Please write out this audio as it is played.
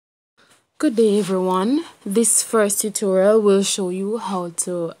Good day everyone. This first tutorial will show you how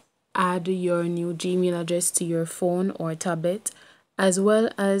to add your new Gmail address to your phone or tablet, as well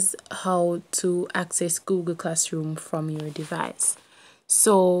as how to access Google Classroom from your device.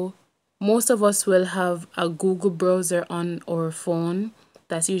 So most of us will have a Google browser on our phone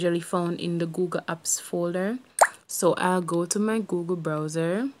that's usually found in the Google Apps folder. So I'll go to my Google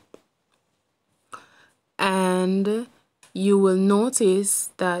browser and you will notice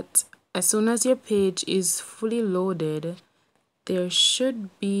that as soon as your page is fully loaded, there should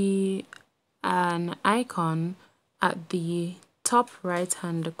be an icon at the top right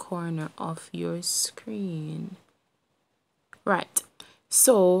hand corner of your screen. Right,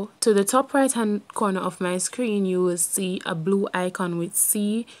 so to the top right hand corner of my screen, you will see a blue icon with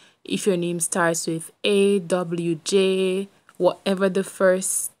C. If your name starts with A, W, J, whatever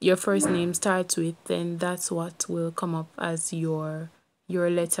your first name starts with, then that's what will come up as your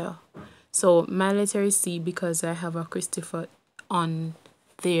letter. So my letter is C because I have a Christopher on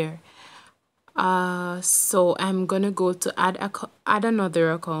there. So I'm gonna go to add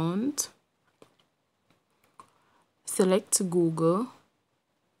another account. Select Google.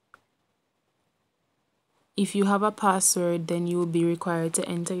 If you have a password, then you will be required to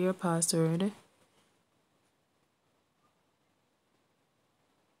enter your password.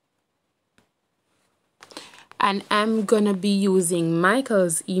 And I'm gonna be using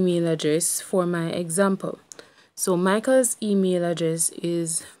Michael's email address for my example. So Michael's email address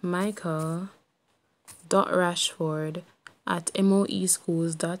is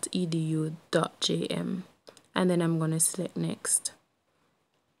michael.rashford@moeschools.edu.jm, and then I'm gonna select next.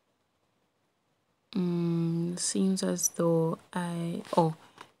 Seems as though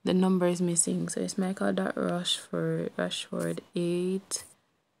the number is missing, so it's michael.rashford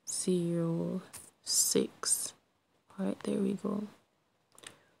 806. All right, there we go.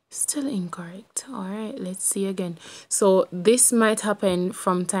 Still incorrect. All right, let's see again. So this might happen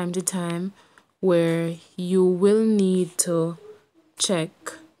from time to time where you will need to check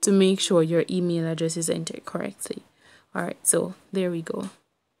to make sure your email address is entered correctly. All right, so there we go.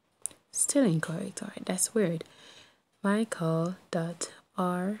 Still incorrect. All right, that's weird.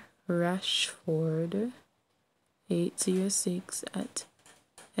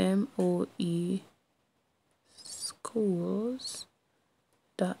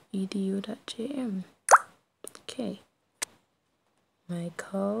 Okay.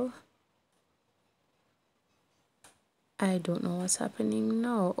 Michael. I don't know what's happening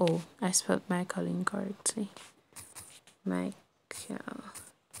now. Oh, I spelled Michael incorrectly. Michael.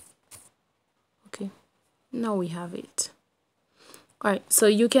 Okay, now we have it. Alright, so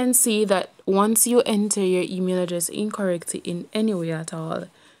you can see that once you enter your email address incorrectly in any way at all,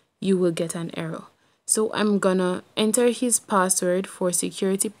 you will get an error. So I'm gonna enter his password for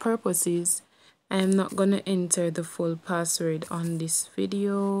security purposes. I'm not gonna enter the full password on this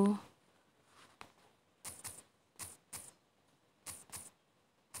video.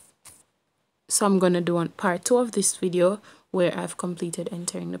 So I'm gonna do on part 2 of this video where I've completed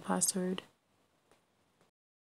entering the password.